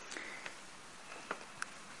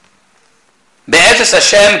Be'ezus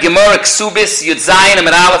Hashem, Gemara Kesubos, Yud Zayin, and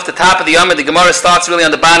Aleph, the top of the Yom. The Gemara starts really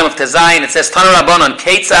on the bottom of Tezayin. It says, Tana Rabbanon,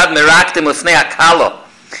 Ketzad Meraktim Lefnei HaKala.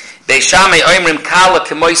 Beis Shammai Oimrim Kala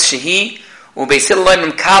Kemois Shehi, Ubeis Hillel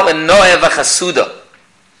Oimrim Kala Noeh V'Chasuda.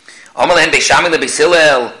 Omalen Beis Shammai LeBeis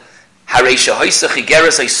Hillel, Harei Shehoisach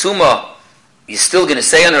Igeres Oisuma. You're still going to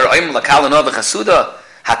say on her Oimrim Lakala Noeh V'Chasuda?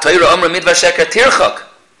 HaToyra Omra Midvar Sheker Tirchok.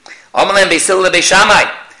 Omalen Beis Hillel LeBeis Shammai.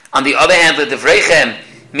 On the other hand, L'Devreichem,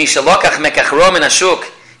 Mishalokach mekach rom in ashuk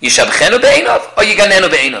yishabchenu be'enov or yiganenu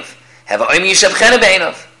be'enov. Have oim yishabchenu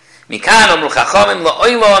be'enov. Mikan omru chachamim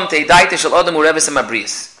la'oilom teidaita shel odom ureves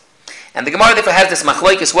amabrius. And the Gemara therefore has this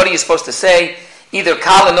machlokes. What are you supposed to say? Either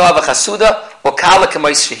kala noah v'chasuda or kala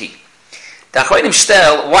kemois shehi. The Achronim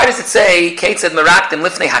shtel. Why does it say ketzad meraktim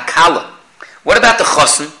lifnei hakala? What about the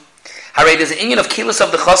chosin? Harei there's an inyan of kilos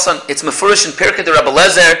of the chosin. It's mefurish in Pirkei de Rabbi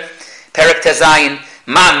Lezer, Perek Tezayin.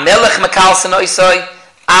 Ma melech mekal sanoisoi.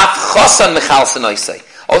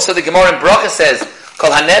 Also the Gemara in Bracha says,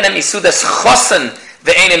 Kol hanenem isudas chosen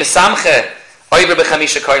ve'enem samche oiver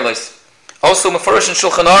b'chamisha koilos. Also Mefurish in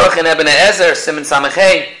Shulchan Aruch in Eben Ezer, Siman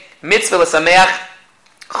Samachei, mitzvah l'sameach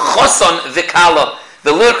chosen v'kala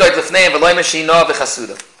v'lurkoit l'fnei v'loy meshino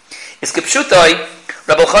v'chasuda. It's kipshutoi,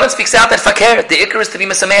 Rabbi Elchanan speaks out that fakir, the ikar is to be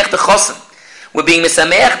mesameach the chosen. We're being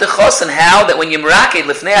mesameach the chosen, how? That when you meraked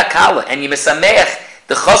l'fnei hakala and you mesameach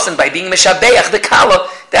the chosen by being meshabeach the kala,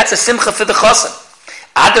 that's a simcha for the chosen.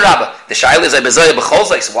 Adarabba, the shaila is a bezoya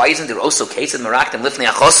b'cholzais. Why isn't there also case in meraktim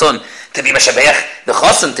lifnei chosen to be meshabeach the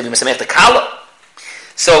chosen, to be meshabeach the kala?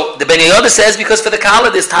 So the Ben Yehoyada says because for the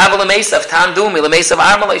kala there's tavel l'meisav, tandumi l'meisav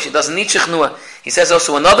armalei. She doesn't need shechnua. He says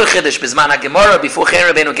also another chiddush bizman haGemara before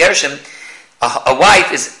Chen Rabbeinu Gershom, a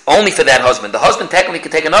wife is only for that husband. The husband technically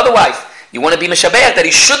can take another wife. You want to be meshabeach that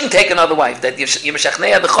he shouldn't take another wife. That you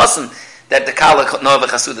meshachneya the chosen. That the kala noah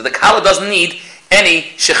v'chasuda. The kala doesn't need any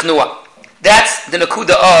shechnua. That's the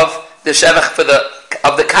nakuda of the shevach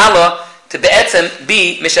of the kala to be'etzem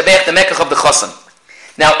be mishabech the mekach of the chosen.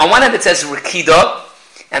 Now, on one hand it says rikida,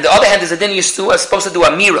 and the other hand is a din you're supposed to do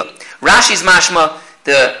amira. Rashi's mashma,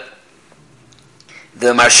 the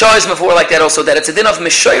Marsha is before like that also, that it's a din of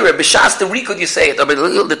mishoyre, b'shas the rikud you say it, or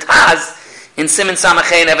the taz in Siman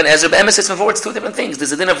Samachei and Even Ezer, be'emes it's before, it's two different things.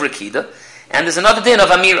 There's a din of rikida, and there's another din of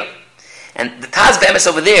amira. And the Taz Be'emes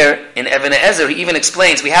over there in Even Ezer, he even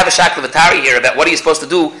explains, we have a Shaklavatari here about what are you supposed to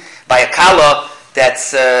do by a kala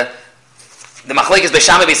that's the Machlekes Beis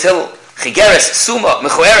Shammai Beis Hillel, Chigeres, Suma,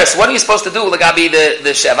 Mechoeres, what are you supposed to do Lagabi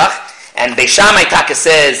the Shevach? And Beis Shammai Taka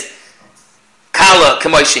says kala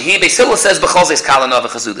Kemoy Shehi, Beis Hillel says B'cholzes kala noah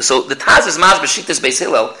v'chazuda. So the Taz is Maz B'shitas Beis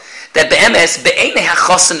Hillel that Be'emes, Be'enei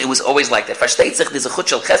HaChosen, it was always like that. Versteht sich, there's a chut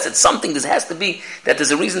shel chesed, something, there has to be, that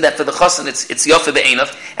there's a reason that for the chosen it's yofe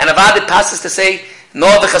be'enav, and avad it passes to say, no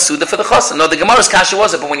the chasuda for the chosen. No, the Gemara's kasha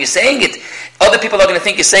was it, but when you're saying it, other people are going to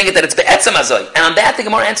think you're saying it that it's be'etzem azoy. And on that the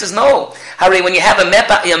Gemara answers no. Harei, when you have a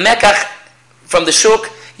mekach from the shuk,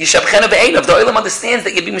 yishabchenu be'enav, the olam understands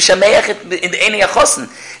that you be mishameach in the enei hachosen.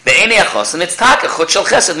 Be'enei hachosen, it's taka, chut shel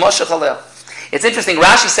chesed, moshech aleh. It's interesting,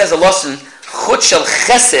 Rashi says a lesson, chut shel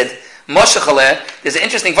chesed, Moshe Chaleh, there's an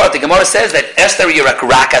interesting word. The Gemara says that Esther Yirak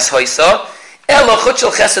Rakas Hoysa, Elo Chut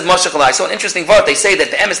Shel Chesed Moshe Chaleh. So an interesting word. They say that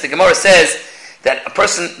the Emes, the Gemara says that a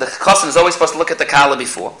person, the Chassan is always supposed to look at the Kala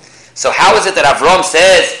before. So how is it that Avram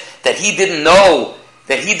says that he didn't know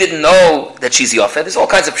that she's Yofet? There's all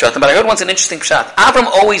kinds of pshat, but I heard once an interesting pshat. Avram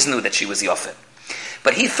always knew that she was Yofet,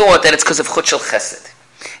 but he thought that it's because of Chut Shel Chesed.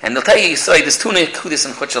 And they'll tell you, sorry, there's two nekudis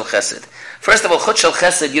in Chut Shel Chesed. First of all, Chut Shel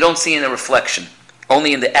Chesed you don't see in a reflection.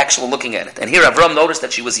 Only in the actual looking at it. And here Avram noticed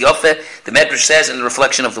that she was Yofeh, the Medrash says, in the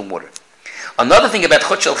reflection of the water. Another thing about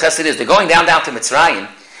Chut Shel Chesed is they're going down to Mitzrayim.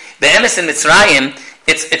 The Emes in Mitzrayim,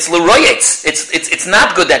 it's L'royetz. It's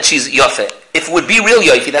not good that she's Yofeh. If it would be real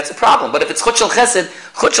Yofi, that's a problem. But if it's Chut Shel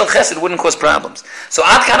Chesed wouldn't cause problems. So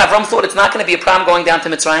Adkan Avram thought it's not going to be a problem going down to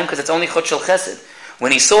Mitzrayim because it's only Chut Shel Chesed.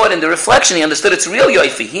 When he saw it in the reflection, he understood it's real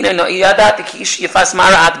Yofi.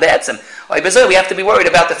 We have to be worried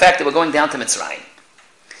about the fact that we're going down to Mitzrayim.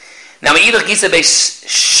 Now, Me'idach Gisa Beis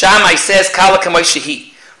Shammai says, Kala Kamoy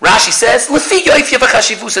Shehi. Rashi says, Lefi Yoifya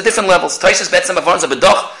V'chashivus, at different levels. Toysus Betzem Avarons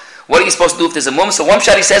Abedoch. What are you supposed to do if there's a mum? So one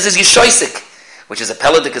shot he says is Yeshoisik, which is a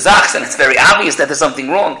Pella de Kazakhs, and it's very obvious that there's something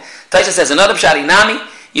wrong. Toysus says another shot, Inami,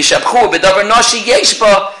 Yeshabchu, Bedover Noshi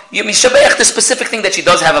Yeshba, Yishabech, the specific thing that she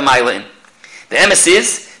does have a mila in. The emes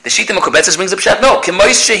is, the Shita Mekobetzes brings up shot, no, Kamoy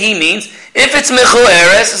Shehi means, if it's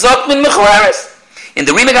Mechoeres, Zok min Mechoeres. In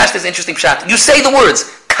the Rimagash, there's an interesting shot. You say the words,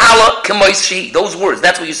 Kala Kamoy Shehi. Those words,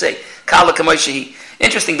 that's what you say. Kala Kamoy Shehi.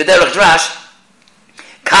 Interesting, B'derech Drash,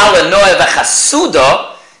 Kala Noah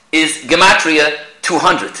V'chasuda is Gematria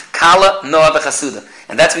 200. Kala Noah V'chasuda.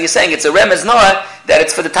 And that's what you're saying. It's a remez noah that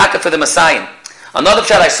it's for the taka for the Messiah. Another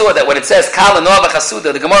pshat I saw that when it says kal and noah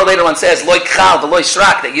v'chasuda, the Gemara later on says loy kal v'loy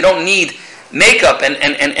shrak, that you don't need makeup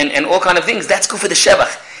and all kind of things. That's good for the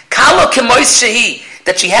shevach. Kalo kemois shehi,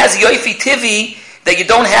 that she has yoifi tivi, that you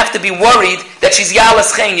don't have to be worried that she's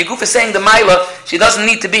yalas chen. Your goof is saying the maila, she doesn't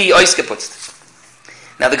need to be oiskeputzt.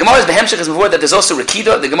 Now the Gemara's behemshech is before that there's also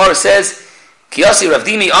Rekida. The Gemara says, Kiyasi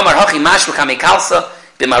Ravdimi Amar Hachi Mashru Kami Kalsa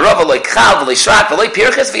B'marova Loi Kchal V'loi Shrak V'loi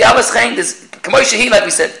Pirches V'yalas Chen. There's K'moy Shehi, like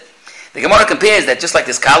we said. The Gemara compares that just like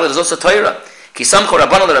this Kal, there's also Torah. Ki Samcho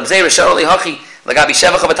Rabbanu L'Rabzei Rishar Loi Hachi L'Gabi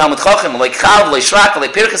Shevacha B'Talmud Chochem V'loi Kchal V'loi Shrak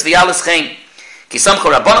V'loi Pirches V'yalas Chen. Ki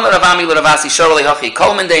Samcho Rabbanu L'Ravami L'Ravasi Shar Loi Hachi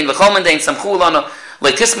Kol Mendein V'Chol Mendein Samchu Lano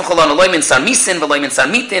Loi Tismachu Lano Loi Min Sarmisin V'loi Min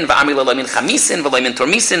Sarmitin V'Ami Loi Min Chamisin V'loi Min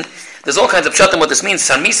Tormisin. There's all kinds of pshatim what this means.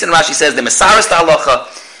 Sarmisin, Rashi says, the Mesaris Ta'alacha.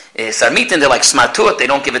 Sarmitin, they're like smartut, they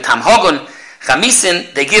don't give a tam hogun.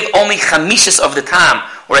 Chamisin, they give only chamishis of the tam.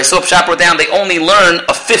 Or I saw pshat wrote down, they only learn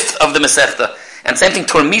a fifth of the Masechta. And same thing,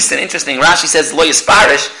 Tormisin, interesting. Rashi says, lo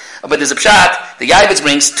yisparish, but there's a pshat, the Yavitz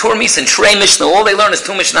brings, Tormisin, Shrei Mishnah, all they learn is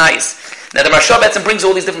two Mishnayis. Now the Marsha Betzim brings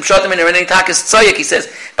all these different pshatim in there, and in Takas Tzoyek, he says,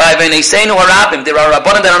 by V'neiseinu harabim, there are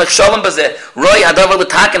rabbanim that are shalom bazeh, roi hadavar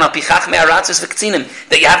l'taken al pi chachmei aratzis v'ktzinim,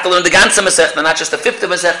 that you have to learn the ganze Masechta, not just the fifth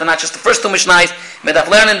of Masechta, not just the first two Mishnayis, but have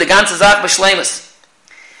learning the ganze Zach b'shleimus.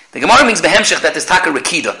 The Gemara means behemshech that is taka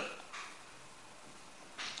rekida.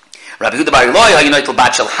 Rabbi Yehuda bar Eloi, ha'yinoitel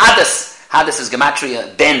bat shel Hades. Hades is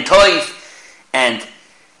gematria ben toiv, and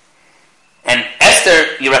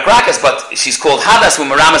Esther Yerakrakas, but she's called Hadas when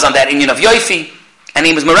Maram on that Inyan of Yoifi, and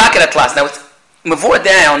he was Merakat at last. Now, before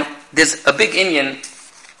down, there's a big Inyan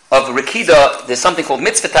of Rekida. There's something called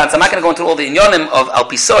Mitzvatan. So I'm not going to go into all the Inyanim of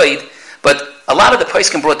Alpisoid, but a lot of the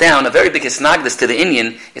Poskim brought down a very big Hisnagdas to the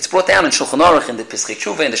Inyan. It's brought down in Shulchan Aruch, in the Pesachei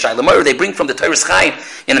Tshuva, in the Shai Lamor. They bring from the Torah Chaim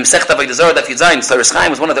in the Masechta Avodah Zarah Daf Yudzayin. Torah Chaim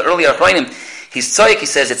was one of the earlier Achronim. He's tzoyik. He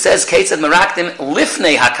says Keitzad Meraktim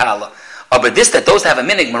Lifnei Hakala. But this, that those that have a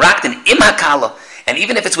minig, Meraktim Im Hakala. And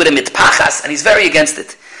even if it's with a mitpachas, and he's very against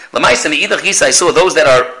it. L'maisa me'idach gisa, I saw those that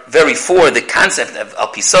are very for the concept of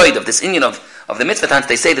alpisoid, of this Inyan of the mitzvah.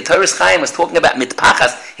 They say the Torah Chaim was talking about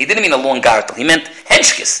mitpachas. He didn't mean a long gartel. He meant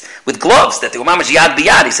henshkis, with gloves, that they were mamash yad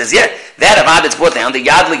biyad. He says, yeah, that avad it's brought down, the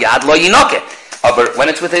yad liyad lo yinoke. But when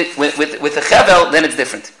it's with a chevel, then it's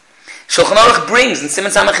different. Shulchan Aruch brings in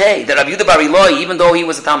Siman Samachay that Rabbi Yehuda bar Eloi, even though he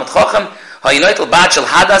was a Talmud Chacham, ha'yinoitel bat shel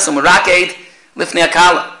Hadas u'merakeid lifnei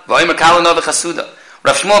akala, v'oimer kala no v'chasuda.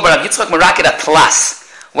 Rav Shmuel bar Rav Yitzchak meraket atlas.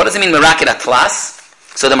 What does it mean meraket atlas?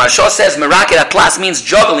 So the Marsha says meraket atlas means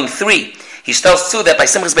juggling three. He tells too that by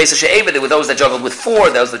Simchas Beis HaShe'eva there were those that juggled with 4,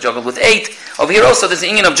 those that juggled with 8. Over here also there's an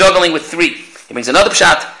Inyan of juggling with 3. He brings another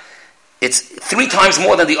pshat. It's 3 times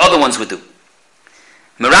more than the other ones would do.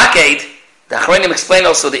 Meraket, the Achronim explain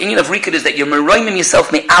also the Inyan of Rikud is that you're meroimim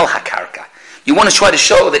yourself me'al hakarka. You want to try to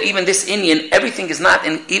show that even this Inyan, everything is not,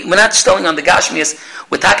 we're not stalling on the Gashmias,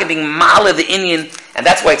 we're talking being Mala the Inyan, and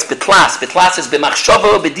that's why it's Betlas. Betlas is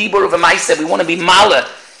B'machshava, B'dibur, V'maiseh. We want to be Mala,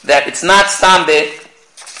 that it's not Stam the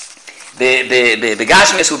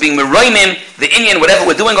Gashmias, we're being Meroimim, the Inyan, whatever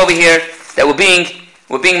we're doing over here, that we're being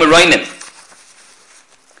Meroimim.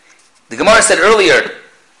 The Gemara said earlier,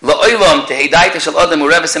 La'olam teheidaita shel adam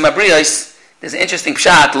u'revesim abriyos. There's an interesting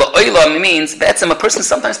pshat. La'olam means that's a person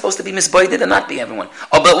sometimes supposed to be misboided and not be everyone.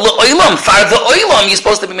 Oh, but la'olam, far the olam, you're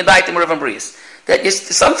supposed to be medaitim u'revam briyos. That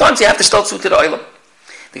sometimes you have to start to the olam.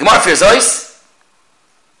 The Gemara fears ois.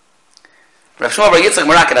 Rav Shmuel bar Yitzchak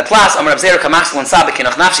meraket atlas. Amar Rav Zera kamachsel and sabek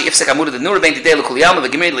kinach nafshi ifsek amuda denura bein tidei l'kul yalma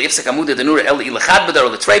v'gemir l'ifsek amuda denura el ilachad bedar or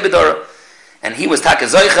l'trei bedar. And he was taka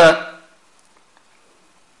zoicha.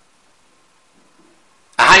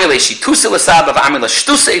 The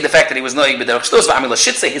fact that he was knowing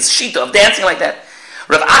his sheet of dancing like that.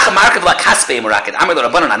 Rav Acha Markav la Kaspe Meraket. Amar lo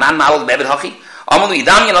Rabbanon Anan Ma'ol Bebed Hachi. Amar lo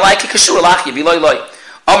Yidam Yanalai Kikashur Alach Yaviloi Loi.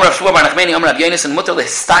 Amar Rav Shmuel bar Nachmeni Amar Rav Yonis and Mutter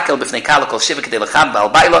lehistakel b'fnei kala kol shiva kedei lechab ba'al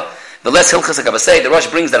baila. The less hilchas agavasei. The Rosh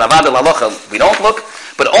brings that avada lalocha. We don't look,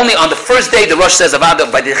 but only on the first day the Rosh says avada.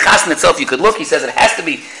 By the chasna itself you could look. He says it has to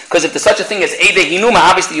be because if there's such a thing as eidei hinuma,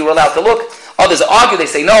 obviously you were allowed to look. Others argue, they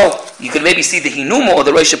say, no, you could maybe see the Hinuma or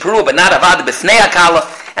the Rosh Peru, but not Avad B'fnei Akala.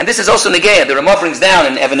 And this is also Negeya. The Ramah brings down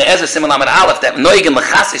in Even Ezra Simon Amad Aleph that Noigin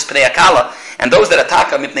Mechasis Pnei Akala, and those that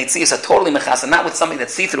attack Mipnei Tziyas are totally Mechasa, not with something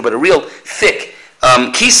that's see-through, but a real thick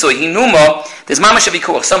Kisui, Hinuma, there's mamash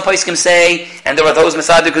bikuach. Some places can say, and there are those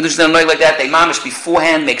Masada Kedushin that are annoyed like that, they mamash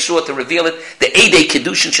beforehand, make sure to reveal it. The Eidei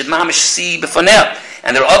Kedushin should mamash see befonel.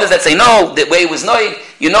 And there are others that say, no, the way it was noig,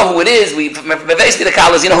 you know who it is. We basically the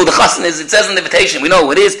kalas, you know who the chassan is. It says in the invitation, we know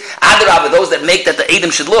who it is. Adarabah, those that make that the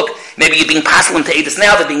Eidim should look. Maybe you're being pasalim to Eidis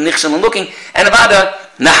now, they're being nichshel and looking. And Avada,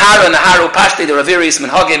 Naharu, Pashte, there are various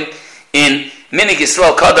minhagim in Minig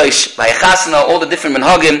Yisrael Kadosh, by Chasana, all the different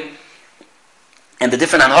minhagim, and the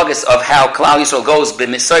different anhagas of how Klal Yisrael goes,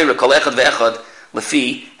 b'misayra kol echad ve'echad,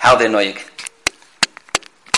 lefi, how they're noyig.